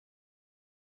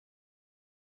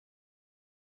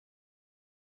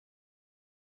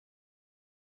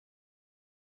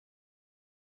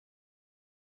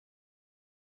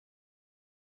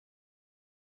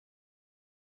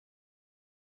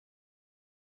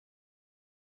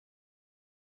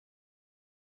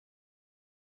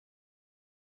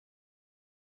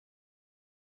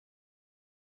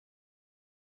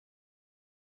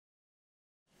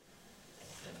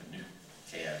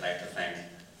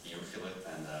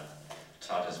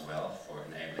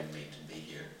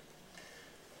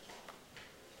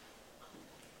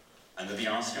Under the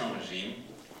Ancien regime,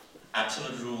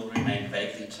 absolute rule remained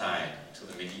vaguely tied to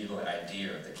the medieval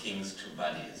idea of the king's two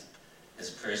bodies, his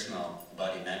personal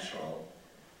body natural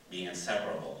being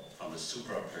inseparable from the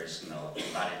suprapersonal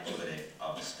body politic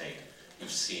of the state.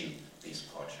 You've seen these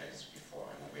portraits before,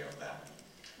 I'm aware of that.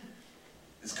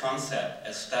 This concept,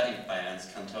 as studied by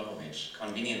Ernst Kantorowicz,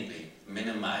 conveniently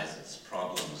minimizes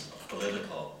problems of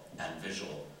political and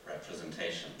visual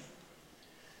representation.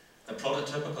 The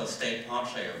prototypical state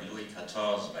portrait of Louis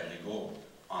XIV by Rigaud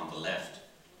on the left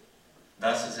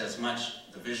thus is as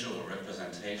much the visual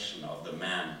representation of the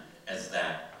man as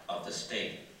that of the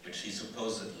state, which he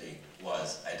supposedly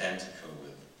was identical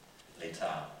with,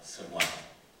 l'état, c'est moi.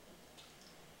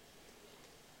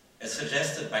 As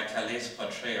suggested by Calais'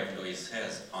 portrait of Louis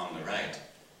XVI on the right,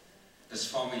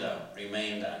 this formula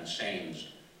remained unchanged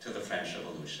to the French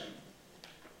Revolution.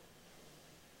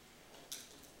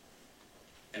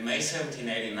 In May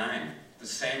 1789, the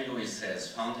same Louis XVI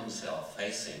found himself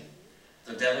facing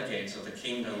the delegates of the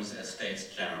kingdom's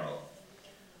Estates General.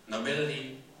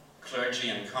 Nobility, clergy,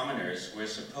 and commoners were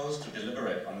supposed to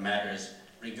deliberate on matters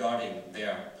regarding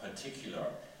their particular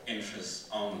interests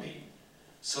only.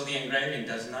 So the engraving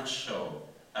does not show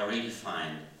a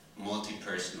redefined,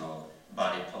 multi-personal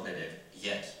body politic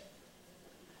yet.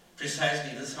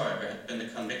 Precisely this, however, had been the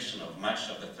conviction of much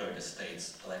of the Third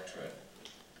Estate's electorate,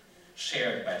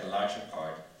 shared by the larger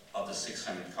part of the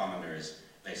 600 commoners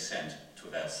they sent to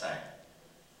Versailles.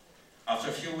 After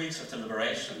a few weeks of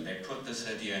deliberation, they put this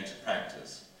idea into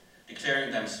practice,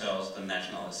 declaring themselves the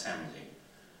National Assembly,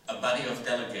 a body of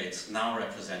delegates now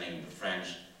representing the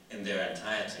French in their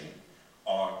entirety,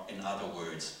 or in other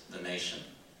words, the nation.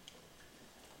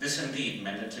 This indeed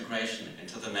meant integration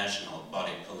into the national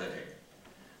body politic,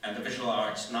 and the visual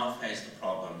arts now faced a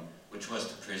problem which was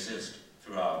to persist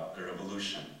throughout the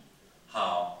revolution: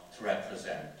 how to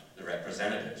represent the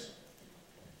representatives.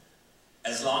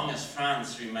 As long as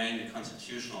France remained a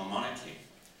constitutional monarchy,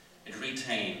 it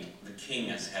retained the king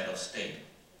as head of state.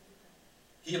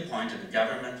 He appointed a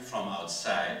government from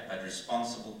outside, but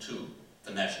responsible to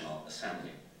the National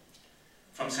Assembly.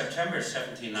 From September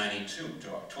 1792 to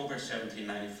October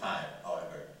 1795,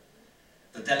 however,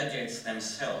 the delegates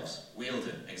themselves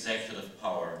wielded executive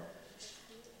power,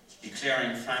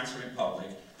 declaring France a republic,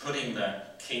 putting the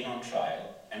king on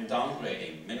trial, and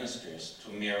downgrading ministers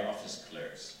to mere office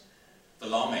clerks. The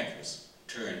lawmakers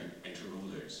turned into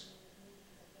rulers.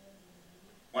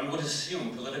 One would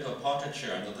assume political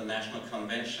portraiture under the National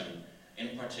Convention,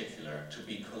 in particular, to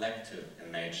be collective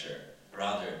in nature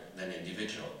rather than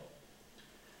individual.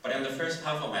 But in the first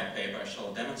half of my paper, I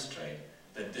shall demonstrate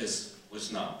that this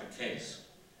was not the case.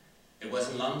 It was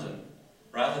in London,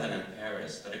 rather than in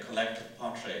Paris, that a collective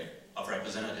portrait of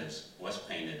representatives was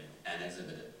painted and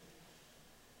exhibited.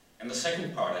 In the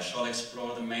second part, I shall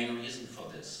explore the main reason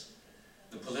for this.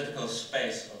 The political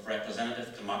space of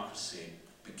representative democracy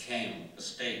became a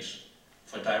stage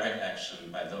for direct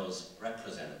action by those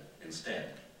represented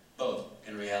instead, both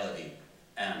in reality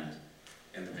and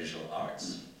in the visual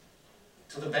arts.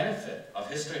 To the benefit of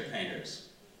history painters,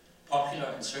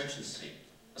 popular insurgency,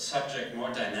 a subject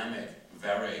more dynamic,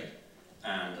 varied,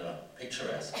 and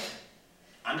picturesque,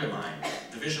 undermined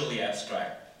the visually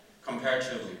abstract,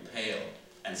 comparatively pale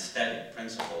and static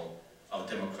principle of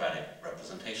democratic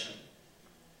representation.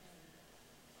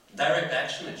 Direct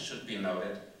action, it should be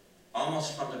noted,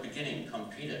 almost from the beginning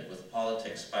competed with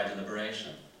politics by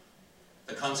deliberation.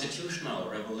 The constitutional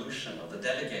revolution of the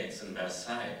delegates in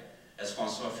Versailles, as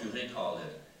François Furet called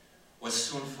it, was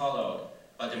soon followed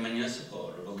by the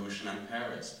municipal revolution in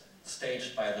Paris,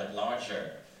 staged by the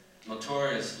larger,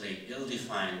 notoriously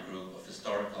ill-defined group of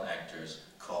historical actors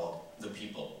called the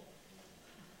people.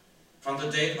 From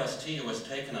the day the Bastille was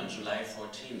taken on July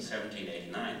 14,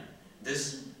 1789,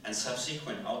 this and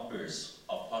subsequent outbursts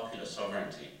of popular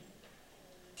sovereignty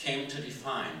came to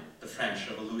define the French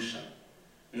Revolution.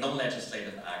 No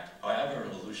legislative act, however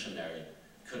revolutionary,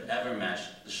 could ever match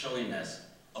the showiness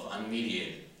of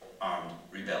unmediated armed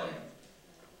rebellion.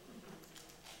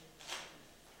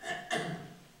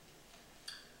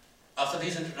 After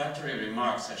these introductory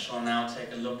remarks, I shall now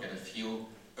take a look at a few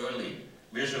early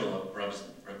visual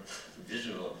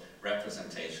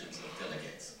representations of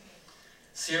delegates.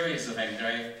 Series of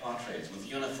engraved portraits with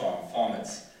uniform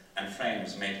formats and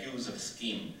frames made use of a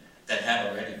scheme that had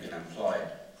already been employed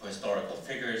for historical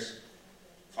figures,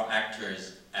 for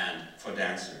actors, and for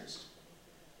dancers.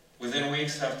 Within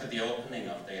weeks after the opening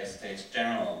of the Estates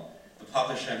General, the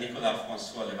publisher Nicolas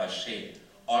François Levacher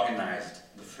organized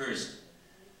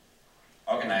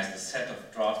a set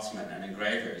of draftsmen and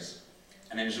engravers,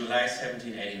 and in July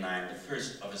 1789, the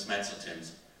first of his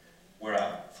mezzotins were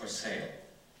up for sale.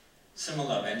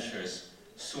 Similar ventures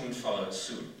soon followed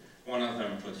suit, one of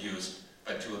them produced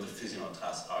by two of the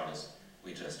Physionotrace artists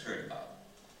we just heard about.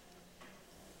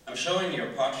 I'm showing you a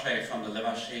portrait from the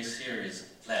Levaché series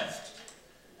left,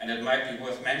 and it might be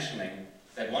worth mentioning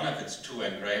that one of its two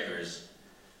engravers,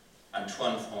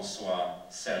 Antoine François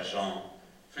Sergent,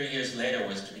 3 years later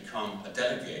was to become a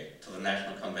delegate to the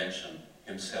National Convention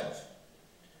himself.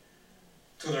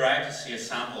 To the right you see a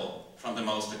sample from the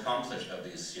most accomplished of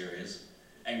these series,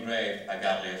 engraved by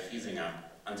Gabriel Fiesinger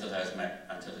until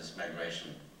his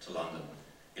migration to London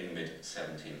in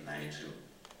mid-1792.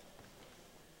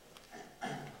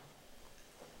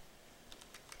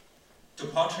 To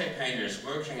portrait painters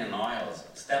working in oils,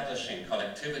 establishing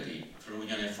collectivity through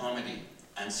uniformity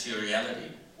and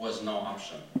seriality was no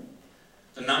option.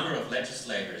 The number of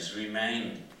legislators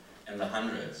remained in the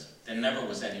hundreds. There never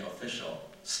was any official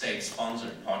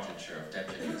state-sponsored portraiture of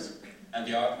deputies, and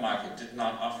the art market did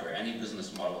not offer any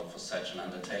business model for such an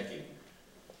undertaking,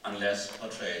 unless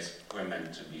portraits were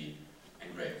meant to be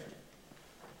engraved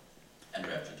and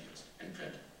reproduced in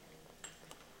print.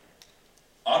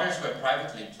 Orders were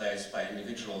privately placed by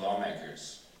individual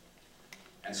lawmakers,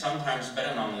 and sometimes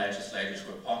better-known legislators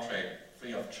were portrayed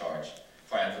free of charge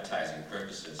for advertising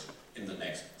purposes in the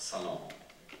next salon.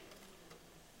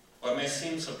 What may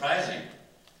seem surprising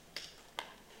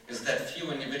is that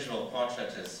few individual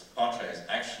portraits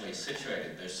actually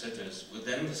situated their sitters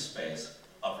within the space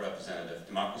of representative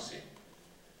democracy.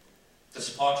 This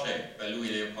portrait by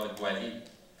Louis-Léopold Boilly,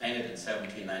 painted in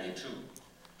 1792,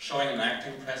 showing an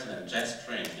acting president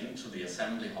gesturing into the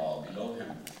assembly hall below him,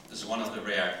 is one of the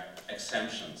rare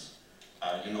exemptions.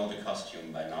 You know the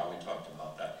costume by now, we talked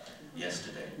about that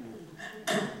yesterday.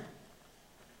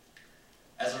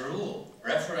 As a rule,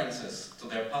 references to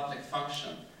their public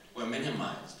function were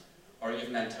minimized or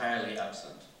even entirely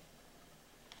absent.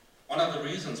 One of the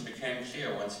reasons became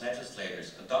clear once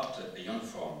legislators adopted the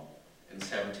uniform in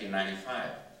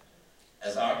 1795,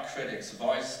 as art critics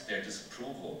voiced their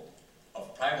disapproval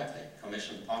of privately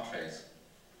commissioned portraits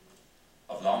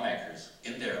of lawmakers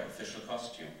in their official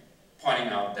costume, pointing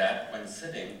out that when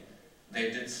sitting,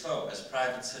 they did so as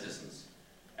private citizens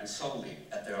and solely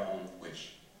at their own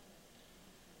wish.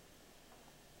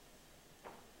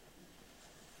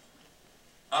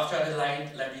 After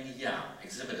Adélaïde Lavillière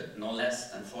exhibited no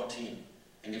less than 14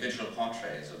 individual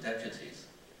portraits of deputies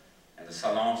in the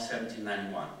Salon of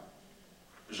 1791,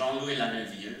 Jean-Louis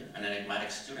Laneuville, an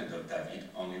enigmatic student of David,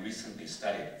 only recently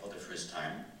studied for the first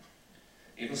time,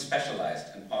 even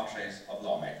specialized in portraits of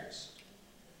lawmakers.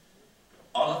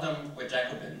 All of them were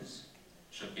Jacobins,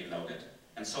 should be noted,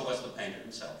 and so was the painter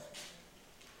himself.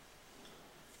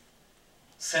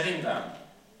 Setting them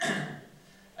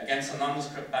against a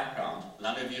nondescript background,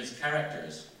 Laneuville's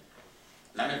characterizes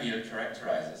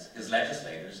his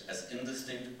legislators as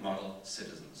indistinct model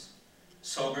citizens,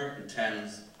 sober,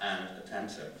 intense, and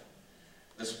attentive.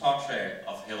 This portrait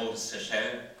of Hérault de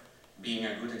Séchelles being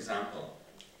a good example,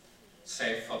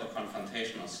 save for the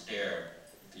confrontational stare,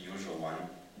 the usual one,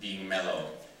 being mellowed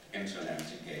into an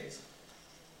empty gaze.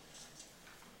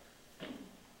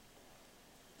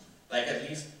 Like at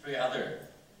least 3 other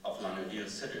of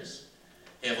Laneuville's sitters,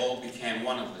 Hérault became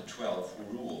one of the 12 who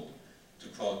ruled, to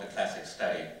quote the classic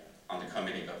study on the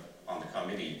Committee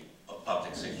of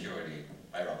Public Security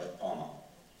by Robert Palmer.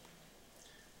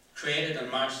 Created in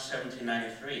March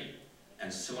 1793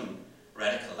 and soon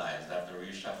radicalized after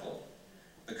reshuffle,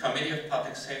 the Committee of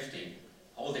Public Safety,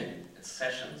 holding its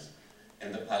sessions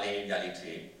in the Palais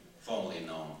Égalité, formerly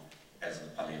known as the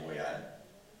Palais Royal,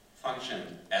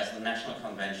 functioned as the National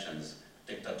Convention's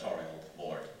dictatorial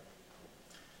board.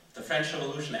 If the French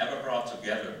Revolution ever brought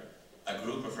together a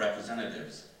group of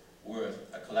representatives worth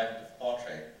a collective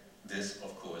portrait, this,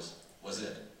 of course, was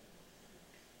it.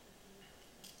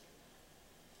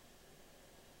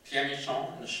 Pierre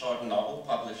Michon, in a short novel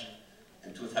published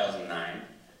in 2009,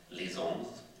 Les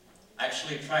Onze,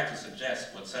 actually tried to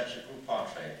suggest what such a group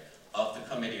portrait of the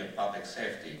Committee of Public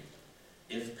Safety,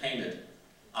 if painted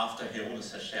after Hérault de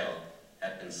Séchelles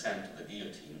had been sent to the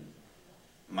guillotine,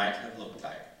 might have looked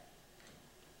like.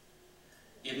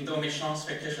 Even though Michon's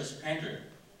fictitious painter,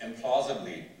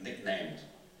 implausibly nicknamed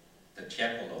the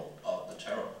Tiepolo of the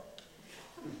Terror,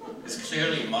 is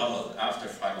clearly modeled after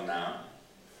Fragonard,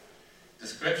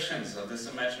 descriptions of this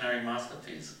imaginary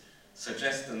masterpiece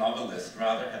suggest the novelist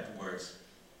rather had the works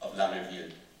of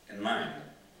Laneuville in mind.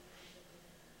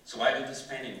 So why did this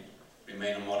painting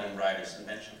remain a modern writer's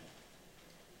invention?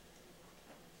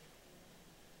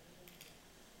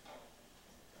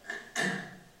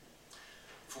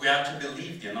 If we are to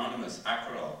believe the anonymous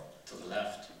Aquarelle to the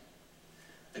left,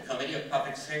 the Committee of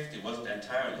Public Safety wasn't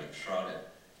entirely shrouded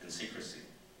in secrecy.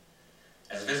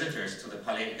 as visitors to the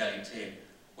Palais Égalité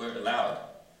were allowed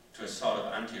to a sort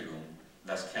of anteroom,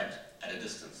 thus kept at a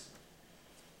distance.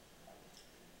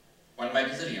 One might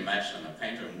easily imagine a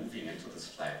painter moving into this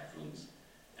flagged rooms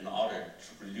in order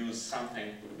to produce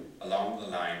something along the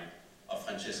line of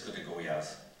Francisco de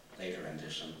Goya's later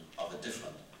rendition of a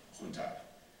different junta,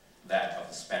 that of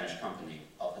the Spanish Company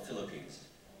of the Philippines,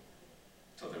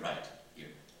 to the right here.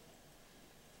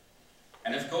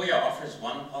 And if Goya offers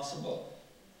one possible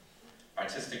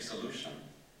artistic solution,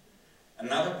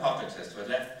 another portraitist who had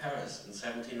left Paris in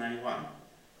 1791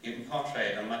 even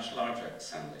portrayed a much larger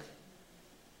assembly.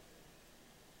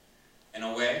 In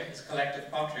a way, his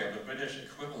collective portrait of the British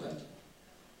equivalent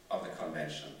of the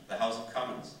convention, the House of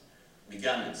Commons,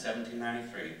 begun in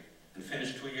 1793 and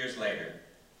finished 2 years later,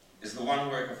 is the one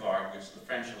work of art which the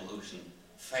French Revolution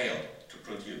failed to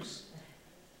produce.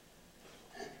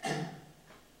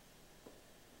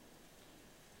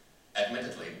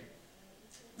 Admittedly,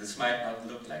 this might not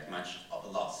look like much of a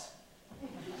loss.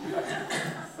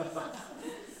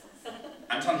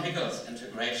 Anton Hickel's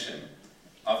integration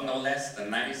of no less than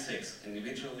 96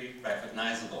 individually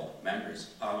recognizable members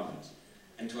of Parliament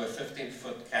into a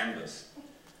 15-foot canvas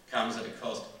comes at a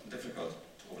cost difficult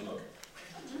to overlook.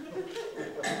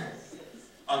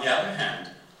 On the other hand,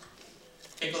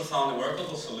 Hickel found a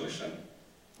workable solution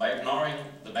by ignoring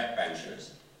the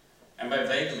backbenchers and by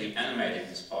vaguely animating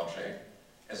his portrait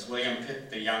as William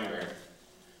Pitt the Younger,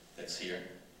 that's here,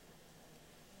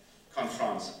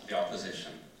 confronts the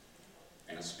opposition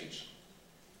in a speech.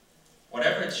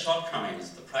 Whatever its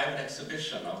shortcomings, the private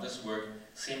exhibition of this work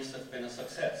seems to have been a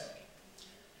success.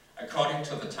 According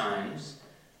to the Times,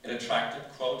 it attracted,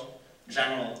 quote,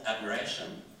 general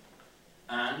admiration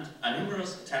and a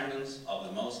numerous attendance of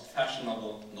the most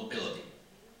fashionable nobility,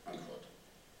 unquote.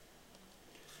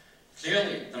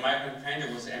 Clearly, the migrant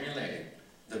painter was emulating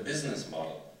the business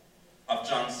model of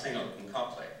John Singleton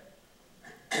Copley,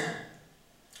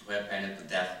 who had painted the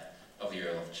death of the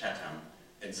Earl of Chatham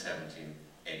in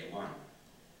 1781.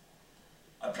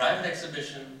 A private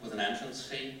exhibition with an entrance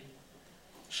fee,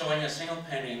 showing a single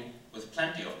painting with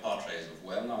plenty of portraits of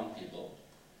well-known people,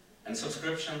 and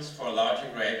subscriptions for a large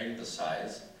engraving the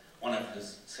size, one of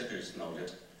his sitters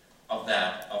noted, of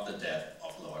that of the death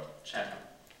of Lord Chatham.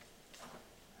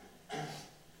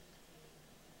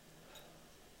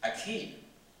 A key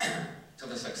to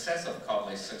the success of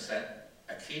Copley's success,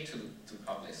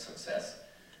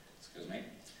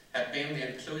 had been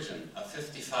the inclusion of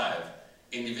 55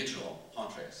 individual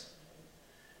portraits,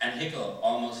 and Hickel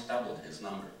almost doubled his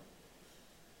number.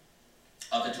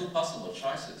 Of the two possible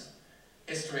choices,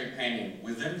 history painting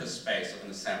within the space of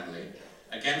an assembly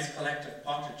against collective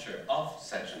portraiture of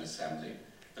such an assembly,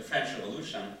 the French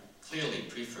Revolution clearly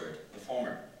preferred the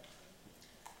former.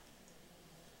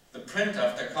 The print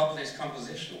after Copley's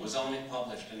composition was only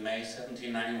published in May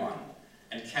 1791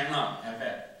 and cannot have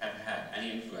had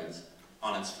any influence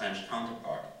on its French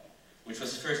counterpart, which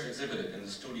was first exhibited in the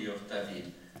studio of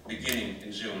David beginning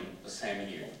in June the same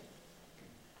year.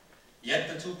 Yet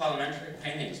the two parliamentary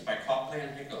paintings by Copley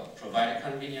and Hickel provide a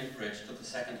convenient bridge to the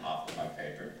second half of my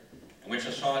paper, in which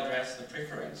I shall address the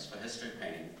preference for history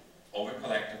painting over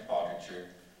collective portraiture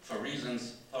for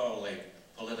reasons thoroughly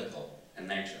political in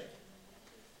nature.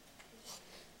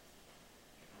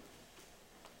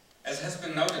 As has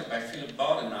been noted by Philip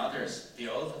Baud and others, The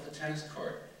Oath of the Tennis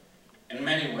Court in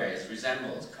many ways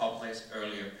resembles Copley's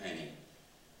earlier painting.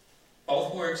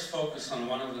 Both works focus on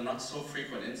one of the not so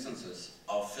frequent instances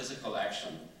of physical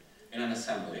action in an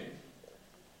assembly.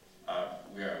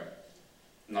 We are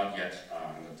not yet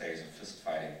in the days of fist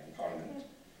fighting in Parliament.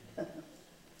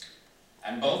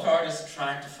 And both artists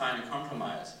tried to find a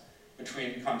compromise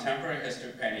between contemporary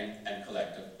history painting and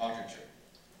collective portraiture.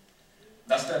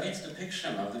 Thus, David's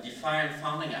depiction of the defiant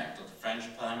founding act of French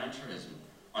parliamentarism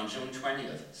on June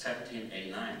 20th,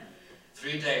 1789,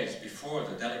 3 days before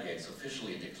the delegates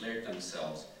officially declared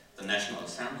themselves the National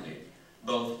Assembly,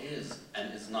 both is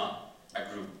and is not a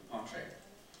group portrait.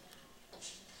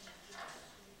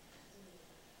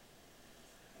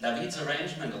 David's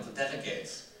arrangement of the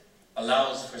delegates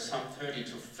allows for some 30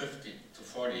 to 50 to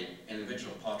 40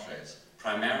 individual portraits,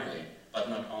 primarily, but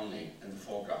not only, in the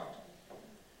foreground.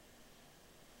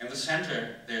 In the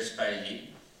center, there's Bailly,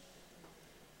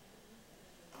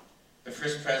 the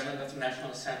first president of the National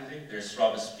Assembly. There's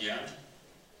Robespierre,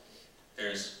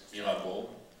 there's Mirabeau,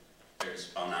 there's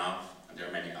Barnave, and there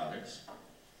are many others.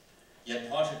 Yet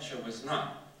portraiture was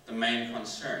not the main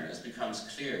concern, as becomes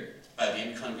clear by the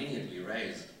inconveniently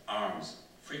raised arms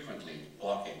frequently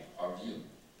blocking our view.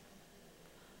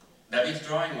 David's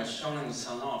drawing was shown in the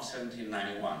Salon of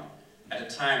 1791, at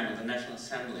a time when the National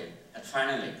Assembly had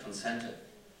finally consented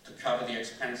to cover the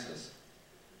expenses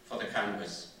for the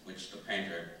canvas, which the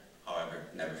painter, however,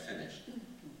 never finished.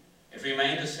 It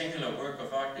remained a singular work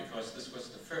of art because this was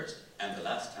the first and the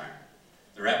last time.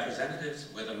 The representatives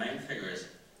were the main figures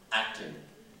acting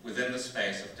within the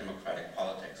space of democratic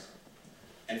politics.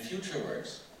 In future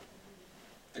works,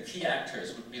 the key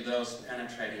actors would be those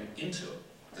penetrating into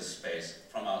this space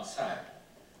from outside,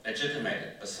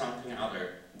 legitimated by something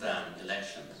other than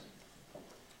elections.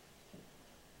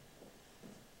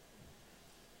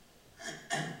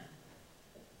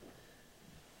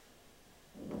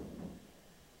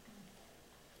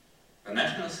 The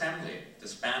National Assembly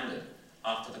disbanded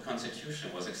after the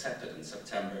Constitution was accepted in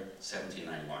September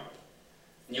 1791.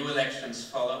 New elections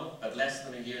followed, but less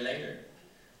than a year later,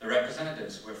 the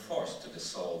representatives were forced to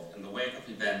dissolve in the wake of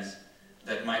events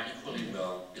that might equally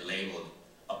well be labeled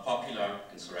a popular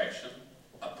insurrection,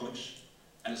 a putsch,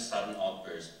 and a sudden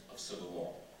outburst of civil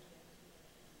war.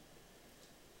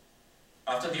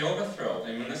 After the overthrow of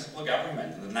the municipal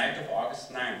government on the night of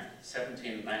August 9,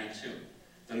 1792,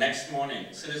 the next morning,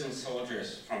 citizen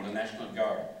soldiers from the National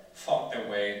Guard fought their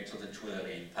way into the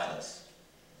Tuileries Palace.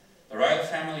 The royal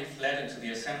family fled into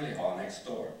the assembly hall next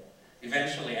door,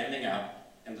 eventually ending up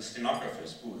in the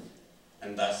stenographer's booth,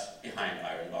 and thus behind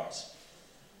iron bars.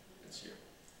 It's here.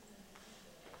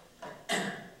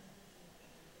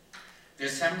 The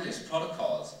assembly's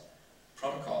protocol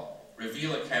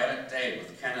reveal a chaotic day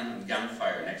with cannon and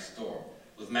gunfire next door,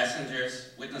 with messengers,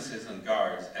 witnesses, and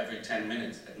guards every 10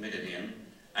 minutes admitted in,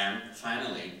 and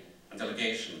finally, a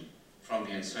delegation from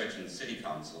the insurgent city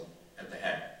council at the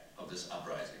head of this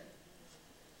uprising.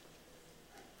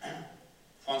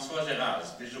 François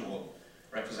Gérard's visual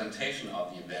representation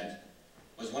of the event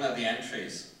was one of the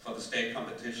entries for the state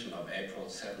competition of April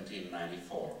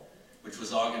 1794, which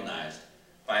was organized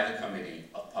by the Committee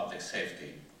of Public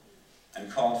Safety and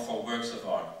called for works of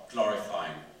art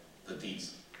glorifying the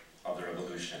deeds of the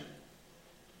revolution.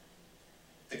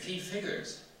 The key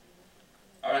figures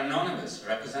are anonymous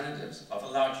representatives of a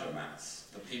larger mass,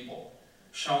 the people,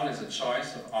 shown as a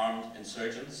choice of armed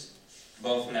insurgents,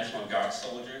 both National Guard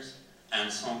soldiers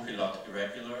and sans-culotte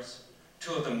irregulars,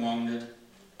 two of them wounded,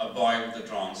 a boy with a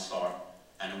drawn sword,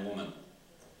 and a woman.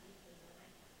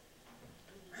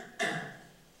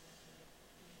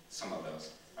 Some of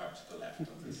those are to the left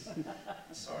of this.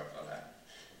 Sorry for that.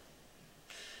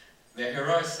 Their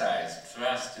heroicized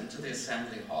thrust into the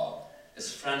assembly hall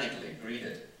is frantically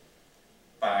greeted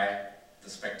by the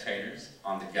spectators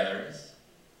on the galleries.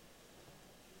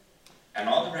 And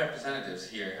all the representatives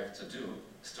here have to do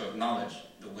is to acknowledge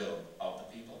the will of the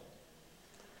people.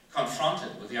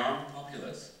 Confronted with the armed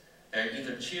populace, they are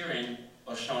either cheering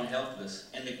or shown helpless,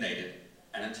 indignated,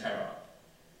 and in terror.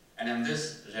 And in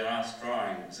this, Gérard's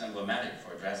drawing is emblematic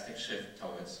for a drastic shift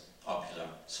towards popular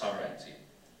sovereignty.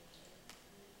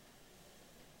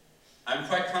 I'm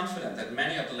quite confident that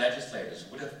many of the legislators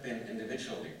would have been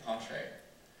individually portrayed,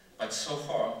 but so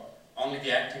far, only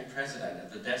the acting president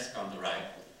at the desk on the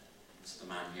right, it's the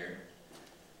man here,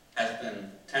 has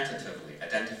been tentatively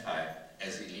identified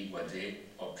as Élie Guadet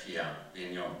or Pierre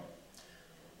Vignon.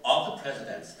 All the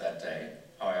presidents that day,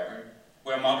 however,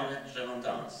 were moderate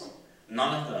Girondins.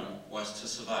 None of them was to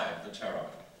survive the terror.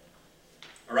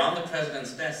 Around the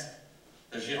president's desk,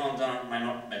 the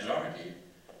Girondin majority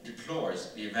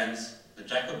deplores the events the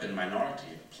Jacobin minority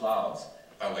applauds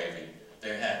by waving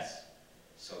their heads.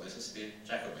 So this is the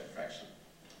Jacobin fraction.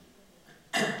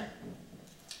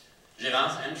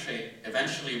 Gérard's entry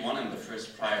eventually won him the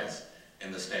first prize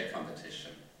in the state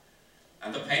competition.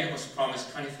 And the painter was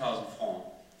promised 20,000 francs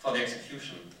for the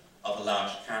execution of a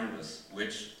large canvas,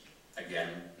 which, again,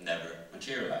 never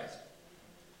materialized.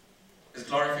 His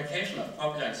glorification of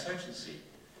popular insurgency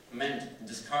meant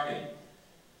discarding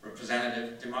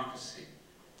representative democracy,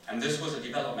 and this was a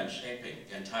development shaping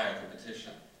the entire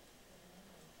competition.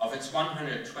 Of its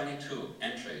 122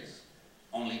 entries,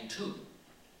 only 2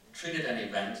 treated an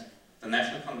event, the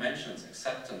National Convention's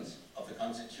acceptance of the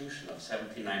Constitution of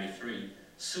 1793,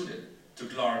 suited to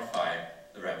glorify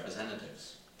the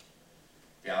representatives.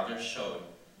 The others showed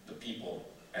the people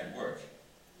at work.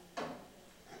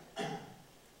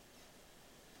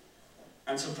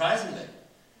 Unsurprisingly,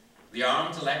 the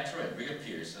armed electorate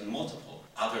reappears in multiple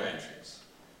other entries,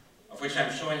 of which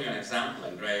I'm showing you an example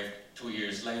engraved 2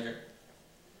 years later.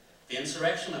 The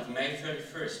insurrection of May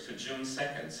 31st to June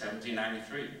 2nd,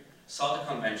 1793, saw the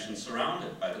convention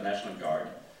surrounded by the National Guard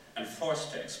and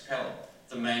forced to expel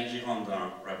the main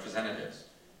Girondin representatives.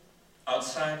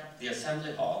 Outside the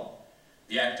assembly hall,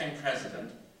 the acting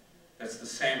president, that's the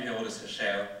same Hérault de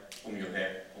Séchelles whom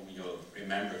you'll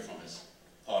remember from his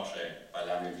portrait by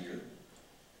Lameville,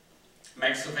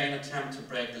 makes a vain attempt to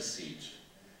break the siege.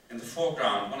 In the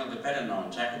foreground, one of the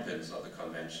better-known Jacobins of the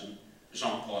convention,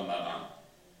 Jean-Paul Marat,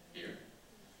 here,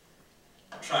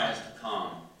 tries to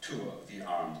calm two of the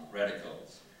armed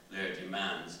radicals. Their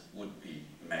demands would be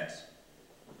met.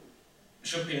 It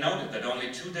should be noted that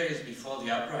only 2 days before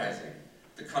the uprising,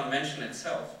 the convention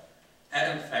itself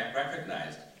had in fact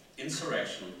recognized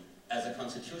insurrection as a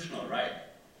constitutional right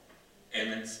in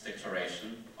its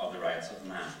Declaration of the Rights of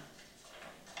Man.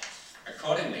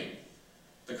 Accordingly,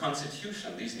 the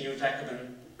Constitution, the new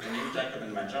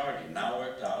Jacobin majority now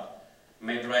worked out,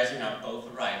 made rising up both a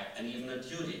right and even a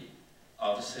duty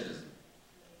of the citizen.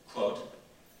 Quote,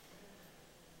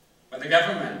 when the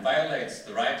government violates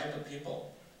the right of the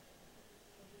people,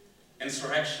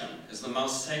 insurrection is the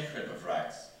most sacred of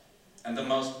rights and the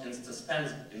most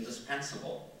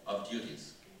indispensable of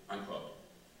duties, unquote.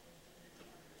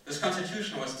 This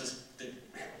constitution was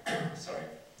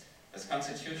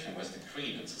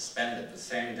decreed and suspended the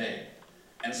same day,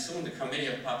 and soon the Committee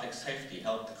of Public Safety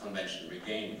helped the convention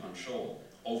regain control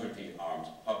over the armed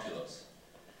populace.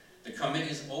 The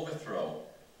committee's overthrow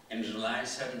in July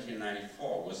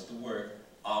 1794 was the work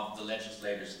of the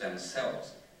legislators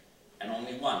themselves, and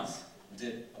only once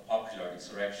did a popular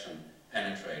insurrection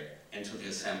penetrate into the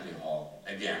Assembly Hall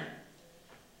again.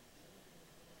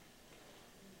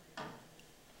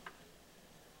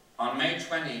 On May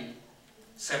 20,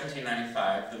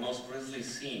 1795, the most grisly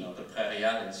scene of the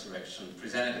Prairial insurrection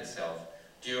presented itself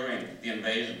during the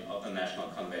invasion of the National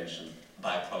Convention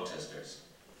by protesters.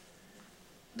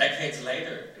 Decades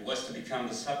later, it was to become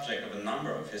the subject of a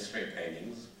number of history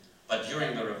paintings, but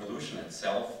during the revolution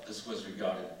itself, this was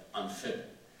regarded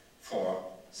unfit for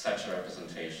such a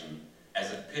representation,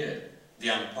 as it pitted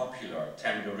the unpopular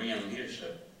Tambourian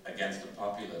leadership against the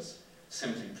populace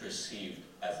simply perceived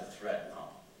as a threat now.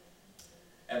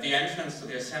 At the entrance to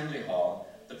the Assembly Hall,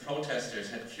 the protesters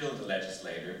had killed the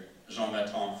legislator,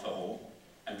 Jean-Bertrand Ferraud,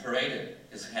 and paraded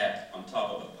his head on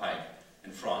top of a pike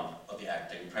in front of the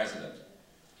acting president.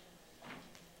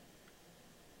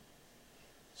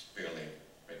 It's barely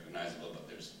recognizable, but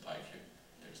there's the pike here,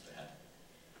 there's the head,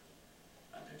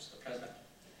 and there's the president.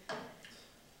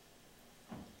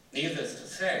 Needless to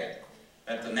say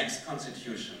that the next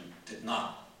constitution did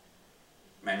not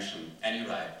mention any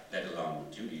right, let alone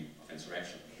duty, of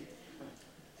insurrection.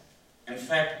 In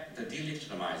fact, the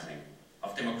delegitimizing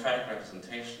of democratic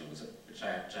representation, which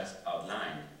I have just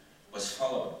outlined, was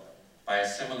followed by a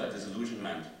similar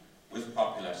disillusionment with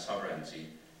popular sovereignty,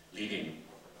 leading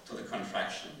to the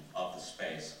contraction of the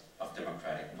space of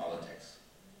democratic politics.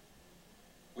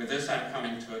 With this, I'm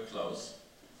coming to a close,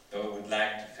 though I would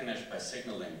like to finish by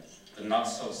signaling the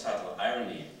not-so-subtle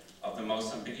irony of the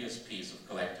most ambiguous piece of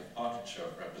collective portraiture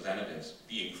of representatives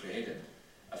being created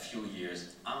a few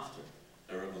years after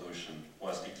the revolution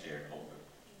was declared over.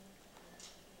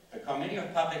 The Committee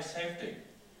of Public Safety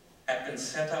had been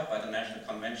set up by the National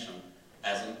Convention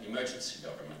as an emergency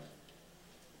government.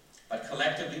 But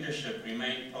collective leadership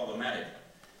remained problematic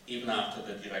even after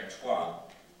the Directoire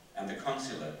and the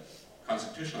Consulate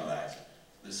constitutionalized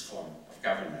this form of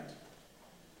government.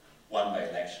 One by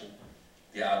election,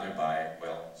 the other by,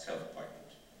 well, self-appointment.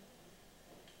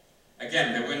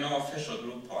 Again, there were no official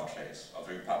group portraits of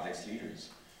the Republic's leaders.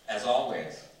 As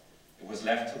always, it was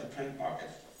left to the print market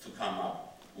to come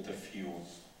up with a few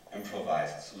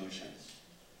improvised solutions.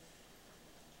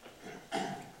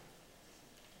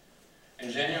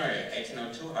 In January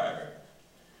 1802, however,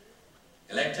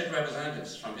 elected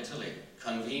representatives from Italy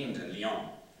convened in Lyon,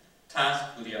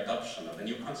 tasked with the adoption of a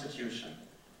new constitution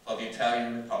for the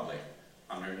Italian Republic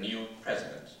under a new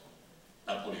president,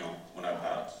 Napoleon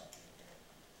Bonaparte,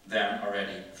 then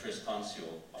already First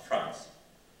Consul of France.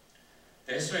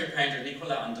 The history painter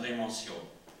Nicolas André Monsiot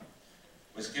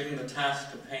was given the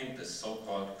task to paint this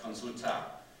so-called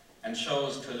consultat and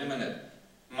chose to eliminate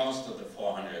most of the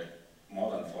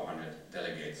more than 400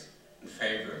 delegates in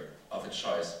favor of a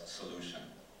choice solution.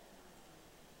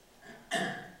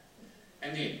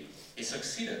 Indeed, he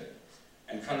succeeded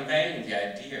in conveying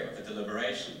the idea of a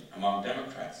deliberation among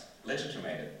Democrats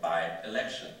legitimated by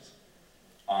elections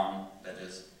on the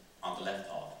left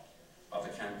half of the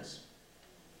canvas.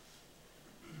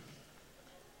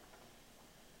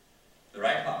 The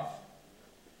right half,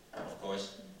 of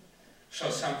course,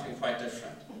 shows something quite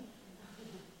different.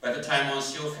 By the time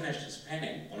Monsiot finished his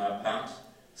painting, Bonaparte,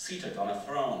 seated on a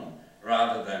throne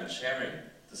rather than chairing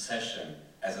the session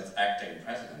as its acting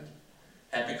president,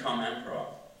 had become emperor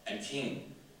and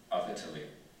king of Italy.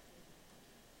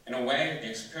 In a way, the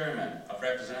experiment of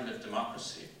representative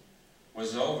democracy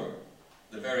was over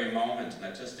the very moment an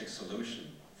artistic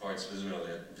solution for its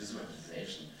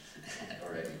visualization had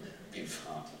already been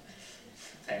found.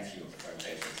 Thank you for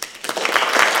your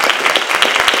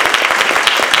patience.